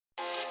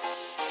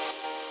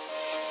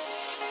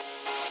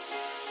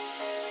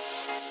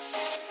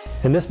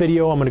In this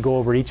video, I'm going to go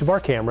over each of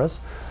our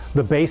cameras,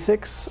 the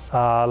basics,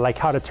 like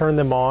how to turn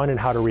them on and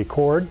how to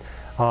record,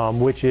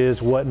 which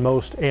is what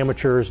most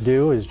amateurs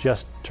do, is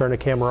just turn a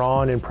camera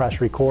on and press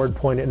record,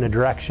 point it in a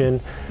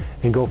direction,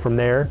 and go from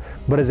there.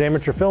 But as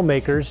amateur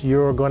filmmakers,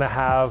 you're going to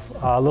have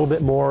a little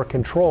bit more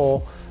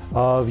control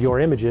of your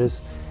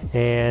images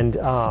and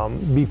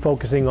be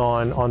focusing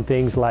on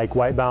things like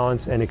white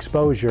balance and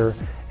exposure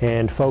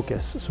and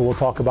focus. So we'll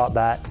talk about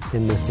that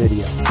in this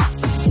video.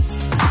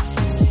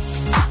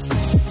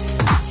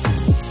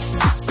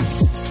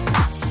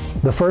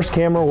 The first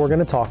camera we're going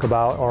to talk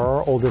about are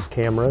our oldest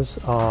cameras.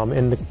 Back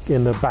in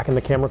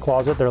the camera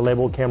closet, they're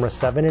labeled camera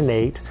 7 and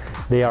 8.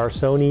 They are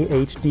Sony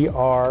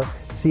HDR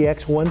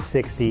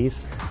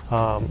CX160s,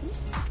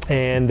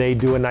 and they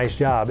do a nice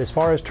job. As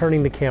far as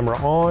turning the camera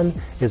on,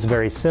 it's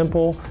very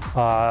simple,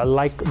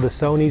 like the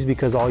Sonys,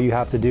 because all you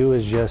have to do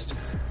is just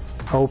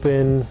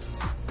open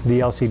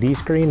the LCD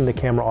screen and the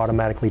camera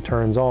automatically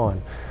turns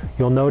on.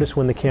 You'll notice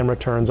when the camera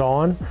turns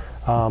on,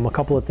 a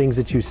couple of things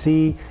that you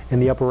see in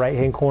the upper right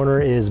hand corner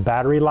is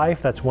battery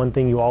life. That's one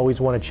thing you always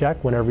want to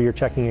check whenever you're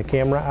checking a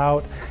camera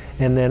out.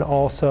 And then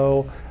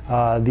also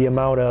the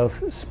amount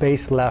of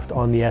space left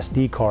on the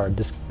SD card.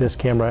 This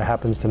camera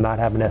happens to not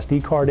have an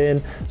SD card in,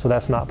 so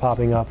that's not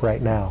popping up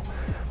right now.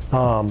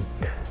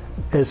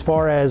 As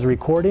far as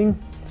recording,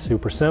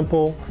 super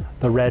simple.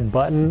 The red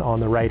button on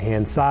the right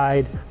hand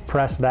side,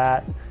 press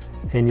that,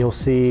 and you'll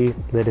see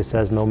that it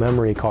says no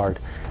memory card.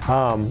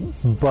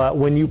 But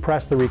when you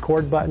press the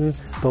record button,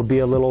 there'll be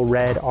a little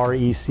red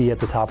REC at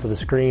the top of the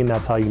screen.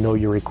 That's how you know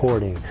you're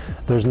recording.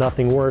 There's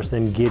nothing worse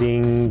than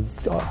getting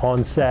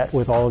on set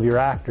with all of your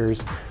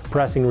actors,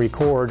 pressing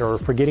record or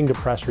forgetting to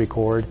press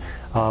record,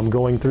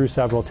 going through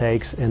several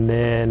takes, and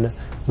then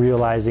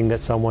realizing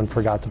that someone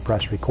forgot to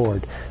press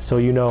record. So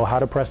you know how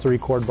to press the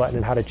record button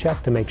and how to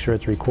check to make sure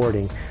it's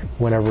recording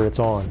whenever it's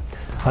on.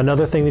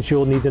 Another thing that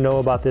you'll need to know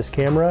about this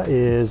camera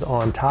is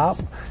on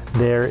top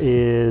there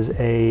is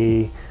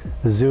a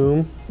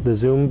zoom. The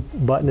zoom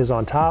button is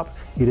on top.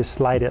 You just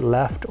slide it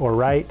left or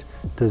right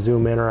to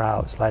zoom in or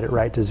out. Slide it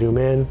right to zoom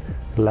in,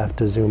 left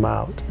to zoom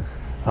out.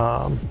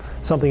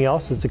 Something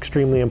else that's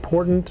extremely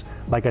important,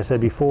 like I said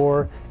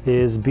before,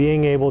 is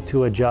being able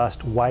to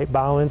adjust white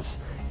balance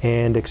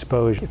and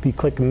exposure. If you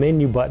click the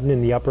menu button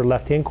in the upper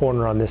left hand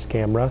corner on this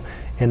camera,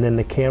 and then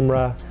the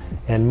camera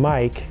and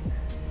mic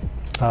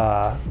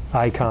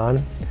icon,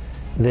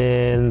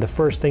 then the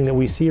first thing that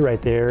we see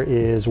right there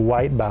is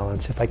white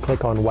balance. If I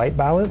click on white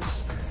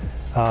balance,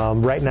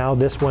 right now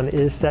this one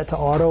is set to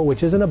auto,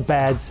 which isn't a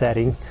bad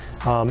setting.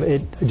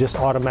 It just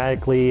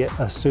automatically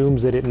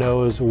assumes that it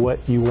knows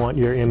what you want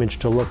your image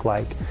to look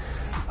like.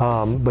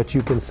 But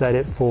you can set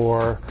it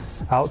for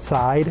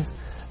outside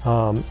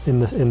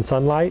in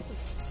sunlight.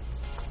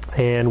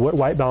 And what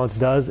white balance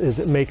does is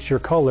it makes your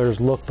colors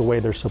look the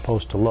way they're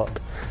supposed to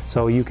look.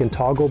 So you can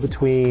toggle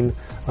between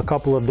a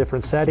couple of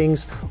different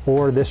settings,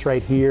 or this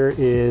right here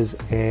is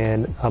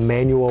a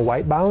manual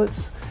white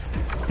balance.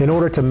 In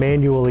order to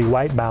manually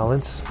white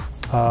balance,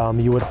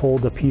 you would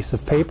hold a piece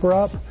of paper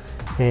up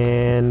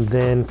and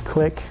then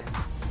click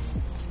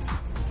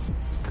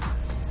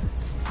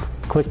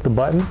the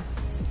button,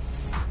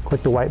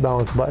 click the white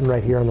balance button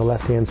right here on the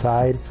left hand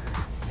side,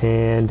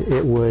 and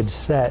it would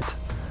set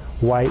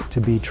white to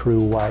be true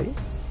white.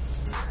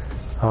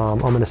 I'm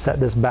going to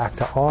set this back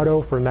to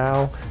auto for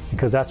now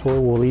because that's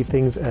where we'll leave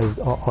things as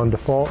on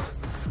default.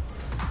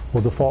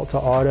 We'll default to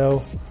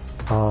auto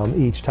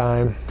each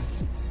time.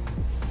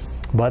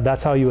 But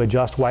that's how you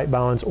adjust white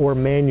balance or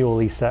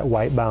manually set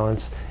white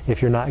balance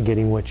if you're not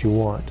getting what you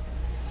want.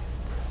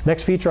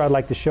 Next feature I'd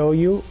like to show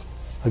you,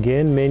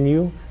 again,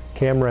 menu,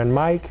 camera and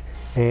mic,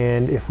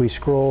 and if we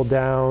scroll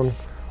down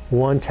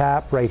one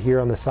tap right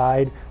here on the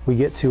side, we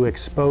get to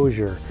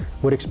exposure.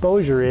 What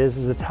exposure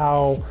is it's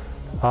how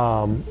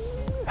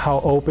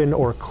open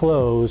or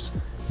close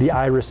the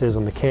iris is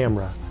on the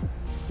camera.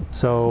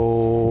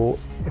 So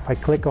if I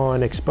click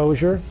on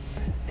exposure,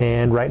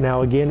 and right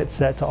now again it's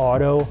set to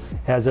auto,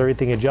 has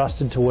everything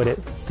adjusted to what it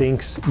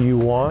thinks you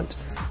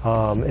want.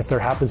 If there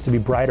happens to be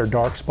bright or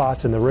dark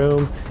spots in the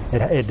room,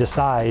 it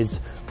decides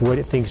what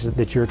it thinks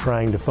that you're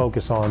trying to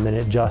focus on, then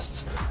it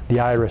adjusts the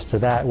iris to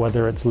that,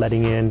 whether it's let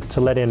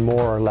in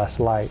more or less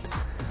light.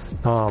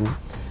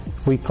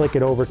 If we click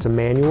it over to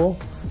manual,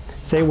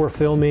 say we're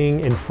filming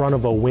in front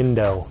of a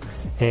window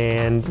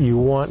and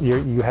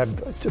you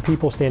have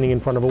people standing in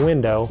front of a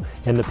window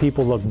and the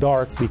people look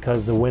dark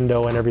because the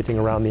window and everything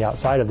around the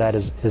outside of that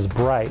is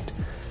bright.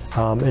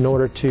 In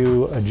order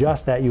to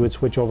adjust that, you would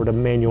switch over to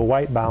manual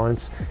white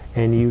balance,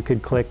 and you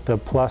could click the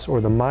plus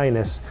or the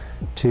minus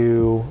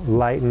to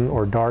lighten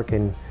or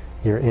darken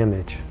your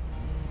image.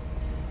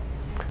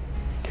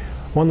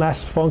 One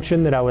last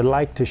function that I would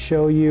like to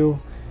show you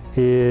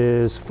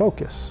is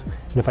focus.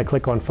 And if I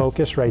click on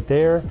focus right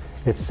there,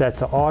 it's set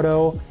to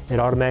auto. It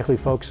automatically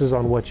focuses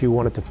on what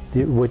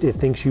it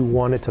thinks you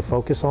want it to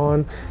focus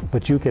on,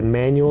 but you can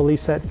manually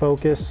set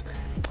focus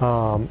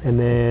and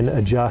then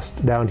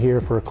adjust down here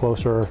for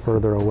closer or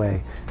further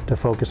away to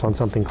focus on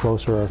something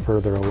closer or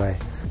further away.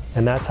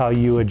 and that's how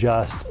you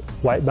adjust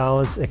white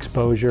balance,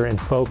 exposure, and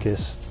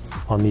focus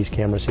on these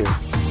cameras here.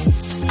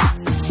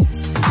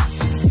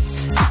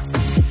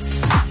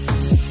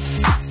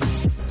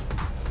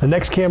 The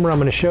next camera I'm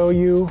going to show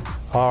you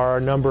are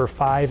number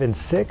 5 and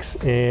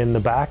 6 in the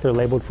back. They're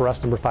labeled for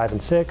us number 5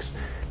 and 6,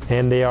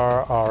 and they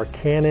are our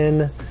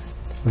Canon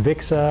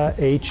VIXA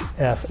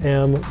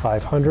HFM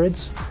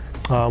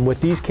 500s.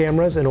 With these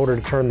cameras, in order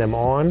to turn them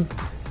on,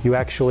 you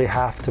actually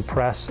have to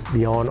press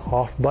the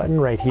on-off button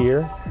right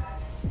here,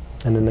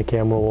 and then the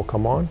camera will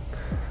come on.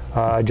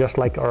 Just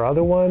like our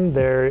other one,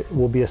 there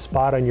will be a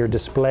spot on your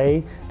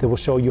display that will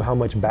show you how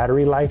much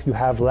battery life you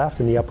have left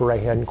in the upper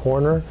right-hand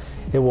corner.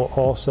 It will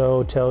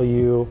also tell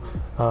you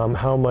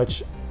how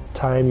much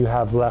time you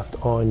have left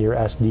on your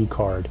SD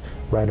card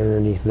right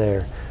underneath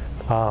there.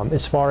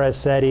 As far as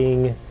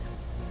setting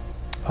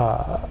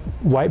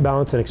white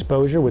balance and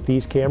exposure with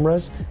these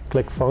cameras,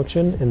 click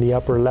function in the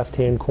upper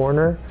left-hand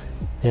corner,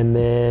 and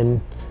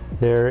then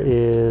there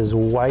is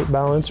white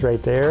balance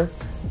right there.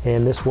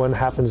 And this one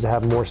happens to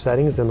have more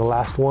settings than the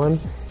last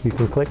one. You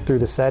can click through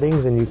the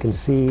settings and you can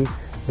see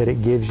that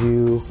it gives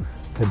you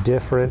a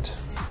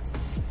different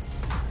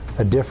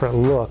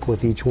look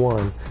with each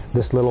one.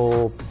 This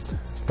little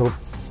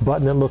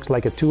button that looks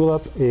like a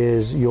tulip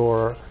is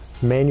your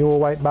manual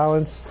white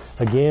balance.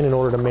 Again, in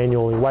order to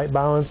manually white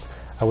balance,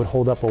 I would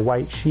hold up a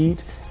white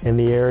sheet in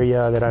the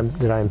area that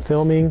I'm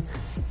filming.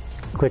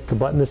 Click the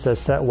button that says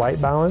set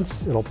white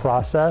balance. It'll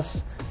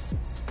process,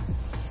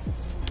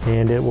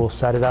 and it will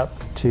set it up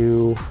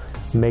to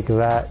make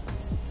that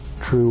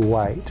true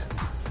white.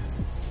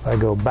 If I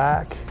go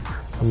back,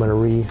 I'm going to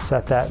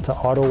reset that to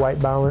auto white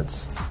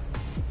balance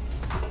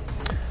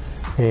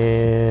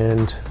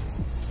and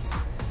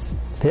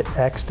hit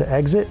X to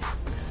exit.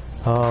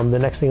 The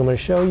next thing I'm going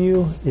to show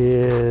you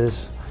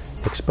is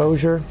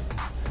exposure.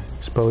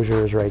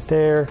 Exposure is right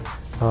there.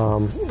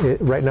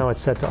 Right now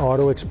it's set to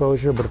auto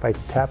exposure, but if I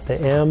tap the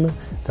M,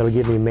 that'll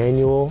give me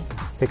manual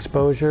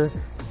exposure,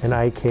 and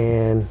I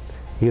can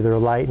either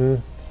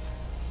lighten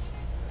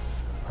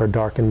or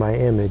darken my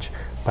image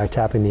by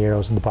tapping the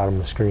arrows at the bottom of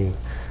the screen.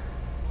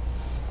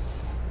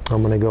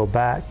 I'm going to go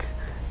back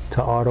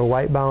to auto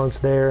white balance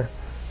there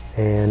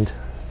and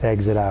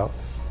exit out,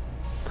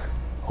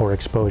 or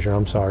exposure,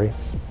 I'm sorry.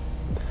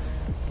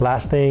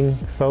 Last thing,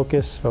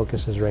 focus.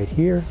 Focus is right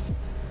here,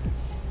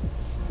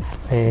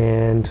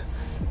 and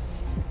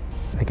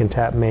I can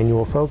tap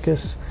manual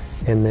focus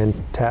and then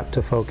tap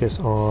to focus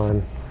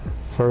on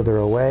further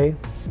away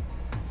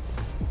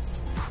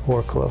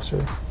or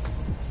closer.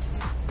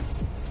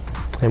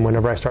 And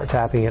whenever I start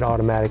tapping, it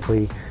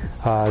automatically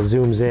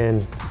zooms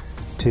in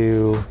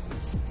to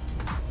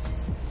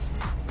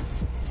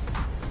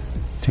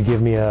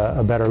give me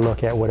a better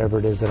look at whatever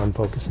it is that I'm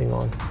focusing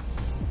on.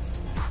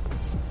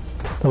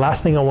 The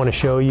last thing I want to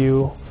show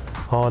you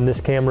on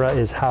this camera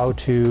is how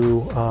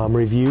to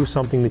review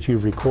something that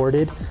you've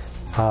recorded.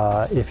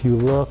 If you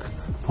look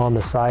on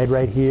the side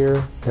right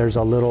here, there's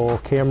a little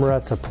camera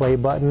to play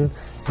button.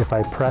 If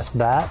I press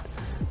that,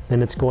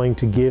 then it's going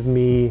to give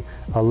me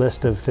a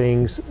list of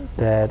things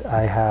that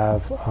I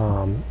have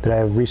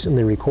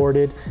recently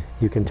recorded.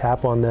 You can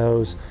tap on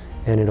those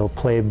and it'll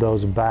play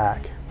those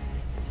back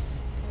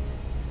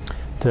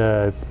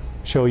to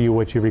show you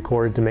what you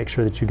recorded to make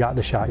sure that you got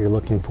the shot you're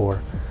looking for.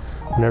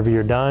 Whenever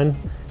you're done,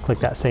 click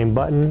that same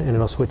button and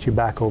it'll switch you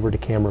back over to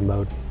camera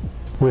mode.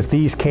 With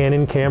these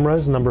Canon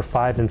cameras, number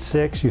 5 and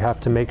 6, you have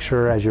to make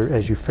sure as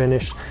you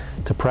finish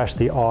to press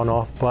the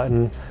on-off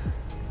button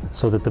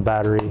so that the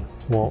battery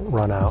won't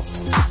run out.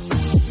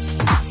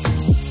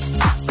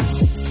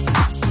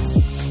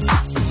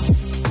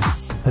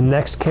 The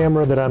next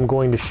camera that I'm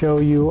going to show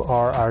you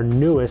are our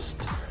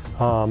newest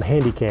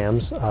handy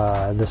cams.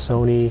 The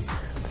Sony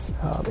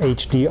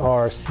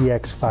HDR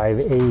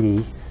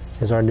CX580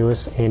 is our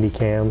newest handy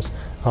cams.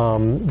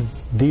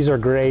 These are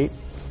great.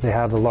 They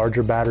have a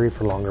larger battery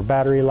for longer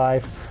battery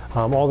life.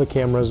 All the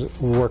cameras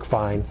work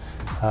fine,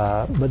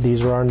 but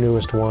these are our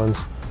newest ones.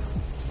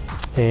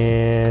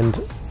 And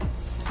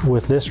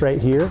with this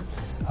right here,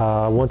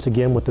 once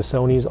again with the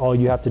Sonys, all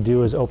you have to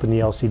do is open the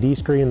LCD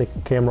screen, the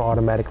camera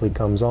automatically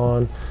comes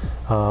on.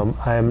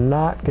 I'm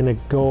not going to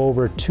go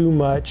over too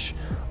much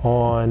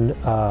on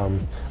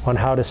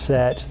how to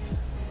set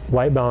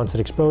white balance and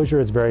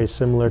exposure. It's very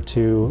similar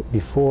to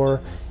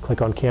before.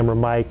 Click on camera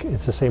mic,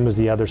 it's the same as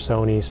the other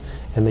Sonys,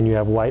 and then you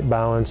have white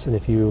balance, and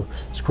if you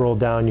scroll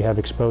down you have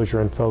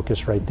exposure and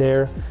focus right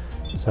there,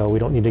 so we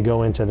don't need to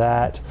go into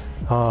that.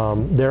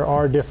 There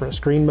are different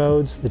screen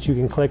modes that you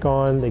can click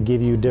on that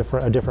give you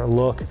a different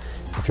look.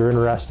 If you're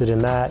interested in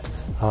that,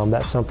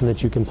 that's something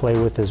that you can play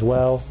with as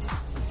well.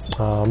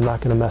 I'm not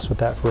going to mess with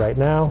that for right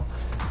now.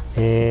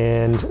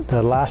 And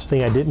the last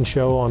thing I didn't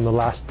show on the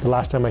last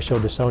time I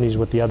showed the Sonys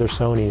with the other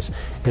Sonys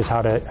is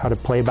how to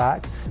play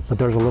back. But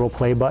there's a little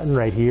play button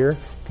right here.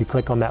 If you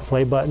click on that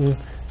play button,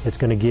 it's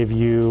going to give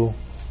you,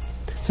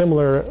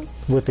 similar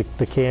with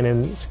the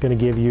Canon, it's going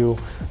to give you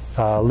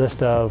a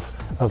list of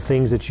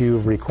things that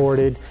you've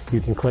recorded. You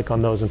can click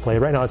on those and play.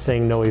 Right now it's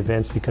saying no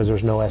events because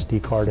there's no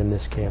SD card in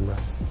this camera.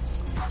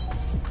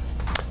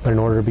 But in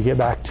order to get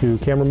back to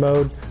camera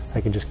mode,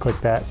 I can just click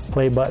that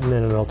play button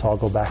and it'll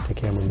toggle back to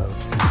camera mode.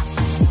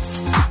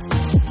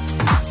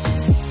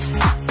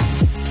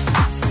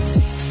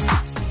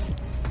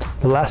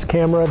 The last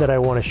camera that I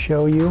want to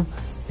show you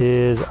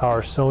is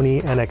our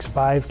Sony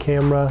NX5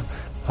 camera.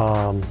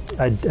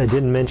 I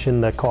didn't mention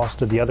the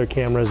cost of the other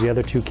cameras. The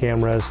other two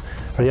cameras,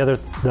 or the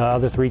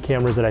other three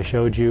cameras that I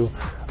showed you,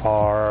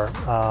 are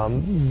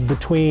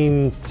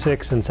between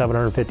 $600 and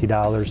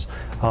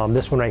 $750.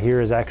 This one right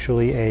here is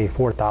actually a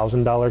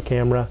 $4,000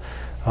 camera.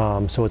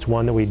 So it's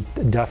one that we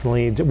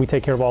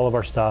take care of all of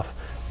our stuff,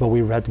 but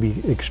we have to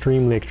be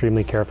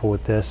extremely careful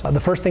with this. The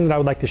first thing that I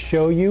would like to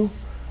show you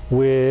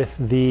with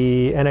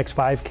the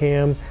NX5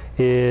 cam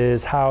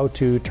is how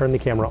to turn the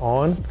camera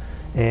on.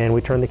 And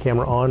we turn the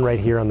camera on right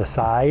here on the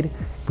side.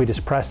 If we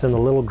just press in the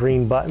little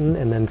green button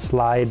and then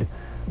slide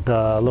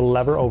the little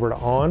lever over to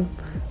on,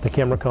 the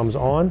camera comes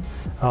on.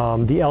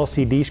 The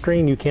LCD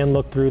screen, you can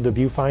look through the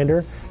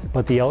viewfinder,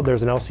 but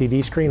there's an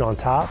LCD screen on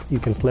top. You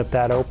can flip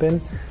that open.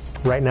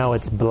 Right now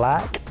it's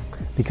black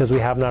because we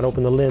have not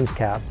opened the lens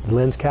cap. The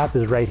lens cap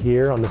is right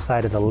here on the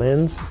side of the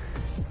lens.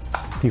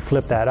 If you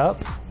flip that up,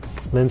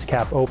 lens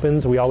cap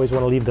opens. We always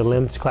want to leave the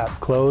lens cap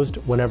closed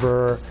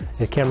whenever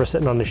the camera's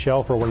sitting on the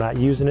shelf or we're not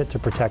using it, to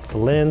protect the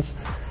lens.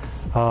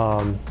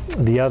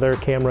 The other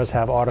cameras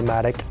have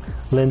automatic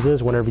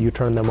lenses. Whenever you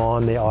turn them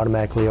on, they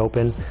automatically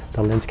open.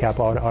 The lens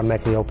cap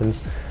automatically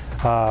opens.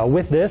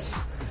 With this,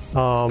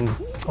 on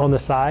the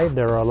side,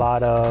 there are a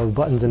lot of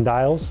buttons and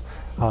dials.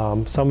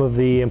 Some of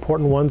the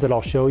important ones that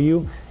I'll show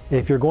you.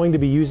 If you're going to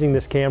be using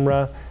this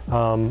camera,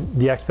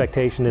 the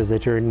expectation is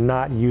that you're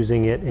not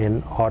using it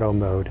in auto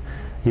mode.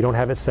 You don't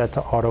have it set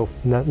to auto,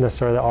 not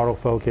necessarily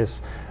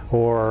autofocus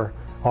or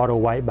auto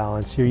white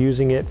balance. You're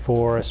using it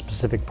for a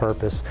specific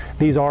purpose.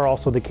 These are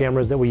also the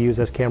cameras that we use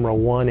as camera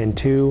 1 and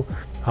 2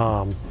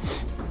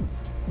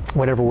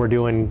 whenever we're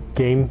doing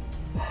game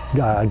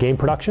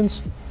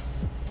productions.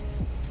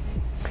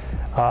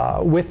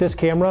 With this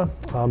camera,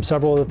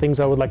 several of the things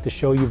I would like to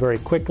show you very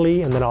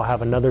quickly, and then I'll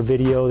have another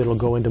video that'll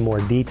go into more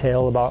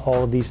detail about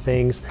all of these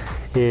things,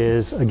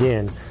 is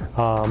again,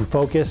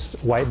 focus,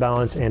 white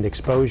balance, and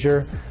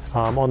exposure.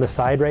 On the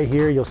side right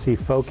here, you'll see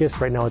focus.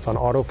 Right now it's on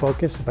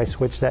autofocus. If I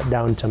switch that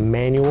down to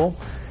manual,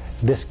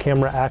 this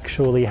camera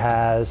actually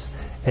has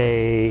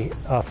a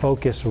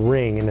focus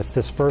ring, and it's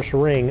this first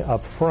ring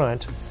up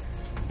front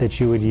that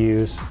you would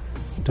use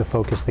to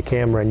focus the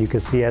camera. And you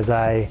can see as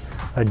I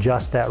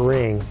adjust that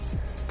ring,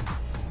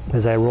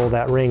 as I roll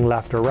that ring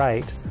left or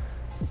right,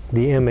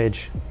 the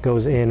image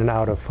goes in and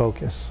out of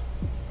focus.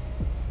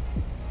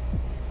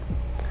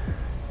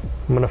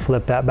 I'm going to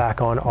flip that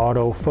back on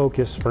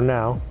autofocus for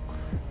now.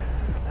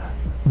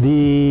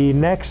 The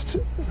next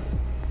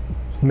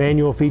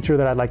manual feature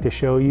that I'd like to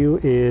show you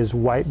is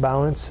white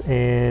balance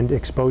and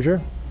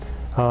exposure.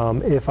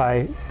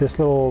 This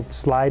little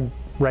slide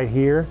right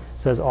here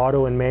says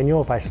auto and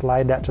manual. If I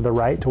slide that to the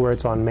right to where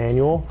it's on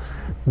manual,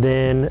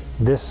 then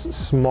this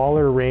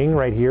smaller ring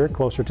right here,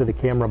 closer to the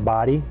camera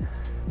body,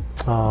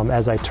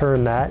 as I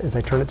turn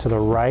it to the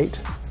right,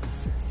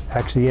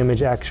 actually the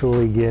image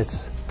actually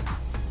gets,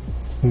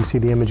 you can see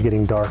the image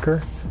getting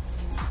darker.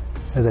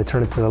 As I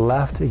turn it to the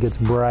left, it gets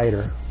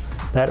brighter.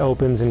 That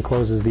opens and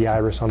closes the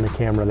iris on the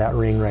camera, that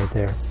ring right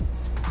there.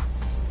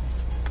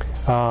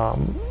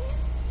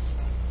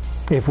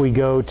 If we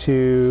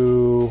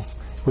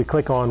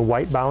click on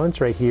white balance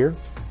right here,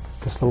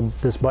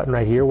 this button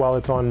right here, while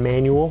it's on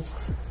manual,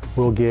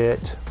 we'll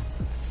get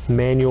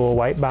manual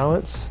white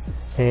balance,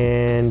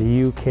 and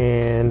you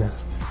can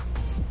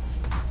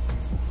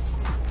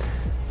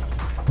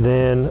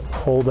then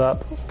hold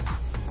up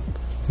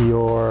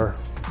your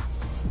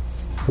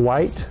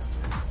white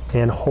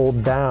and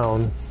hold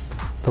down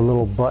the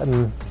little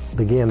button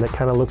again that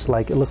kind of looks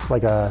like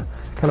a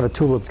kind of a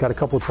tulip. It's got a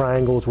couple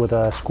triangles with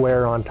a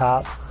square on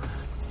top.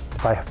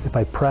 If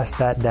I press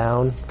that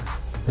down,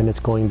 then it's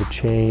going to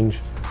change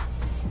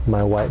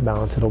my white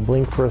balance. It'll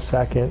blink for a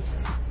second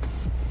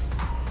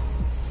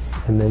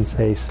and then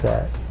say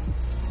set.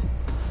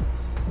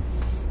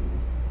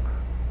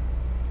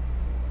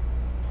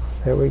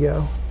 There we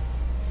go.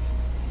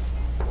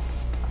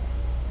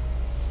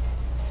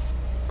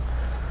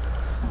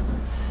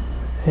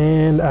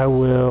 And I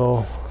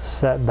will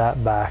set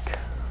that back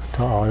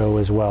to auto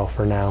as well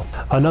for now.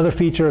 Another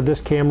feature of this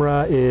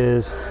camera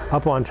is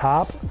up on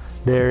top,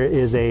 there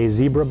is a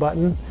zebra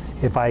button.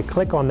 If I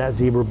click on that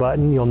zebra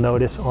button, you'll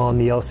notice on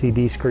the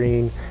LCD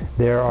screen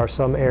there are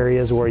some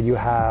areas where you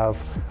have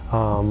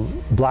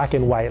black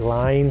and white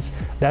lines.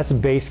 That's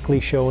basically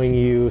showing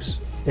you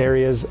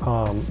areas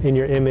in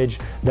your image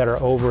that are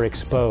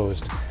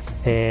overexposed.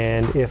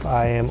 And if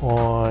I am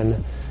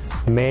on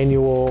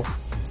manual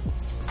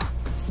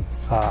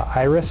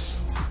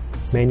iris,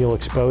 manual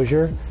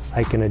exposure,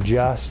 I can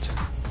adjust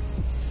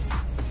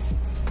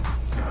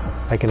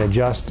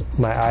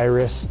my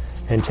iris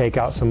and take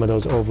out some of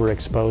those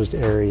overexposed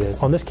areas.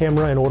 On this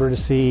camera, in order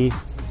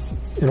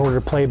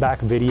to play back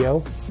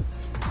video,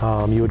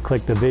 You would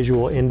click the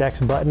visual index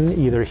button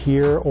either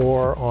here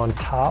or on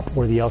top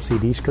where the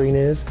LCD screen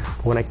is.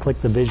 When I click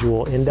the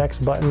visual index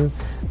button,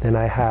 then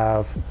I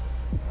have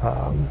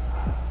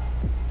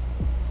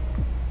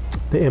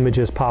the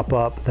images pop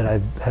up that I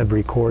have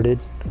recorded,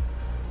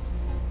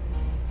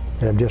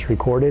 that I've just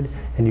recorded,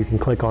 and you can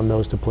click on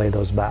those to play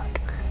those back.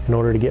 In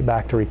order to get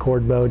back to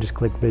record mode, just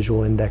click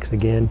visual index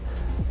again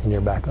and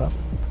you're back up.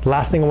 The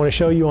last thing I want to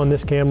show you on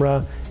this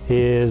camera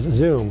is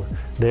zoom.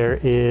 There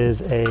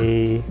is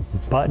a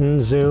button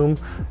zoom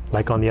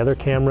like on the other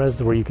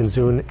cameras where you can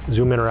zoom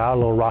in or out, a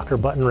little rocker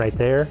button right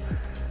there.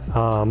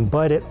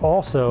 But it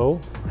also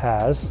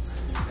has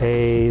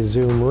a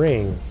zoom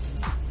ring.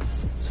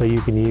 So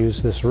you can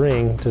use this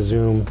ring to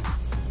zoom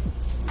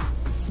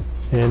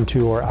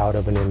into or out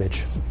of an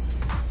image.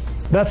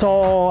 That's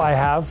all I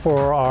have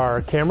for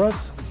our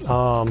cameras.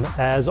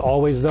 As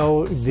always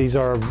though, these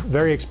are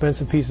very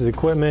expensive pieces of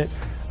equipment.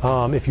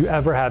 If you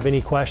ever have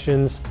any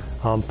questions,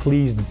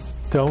 please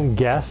don't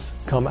guess.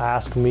 Come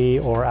ask me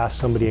or ask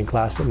somebody in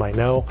class that might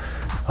know,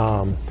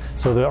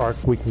 so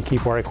that we can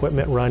keep our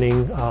equipment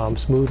running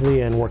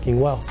smoothly and working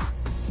well.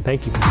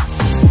 Thank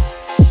you.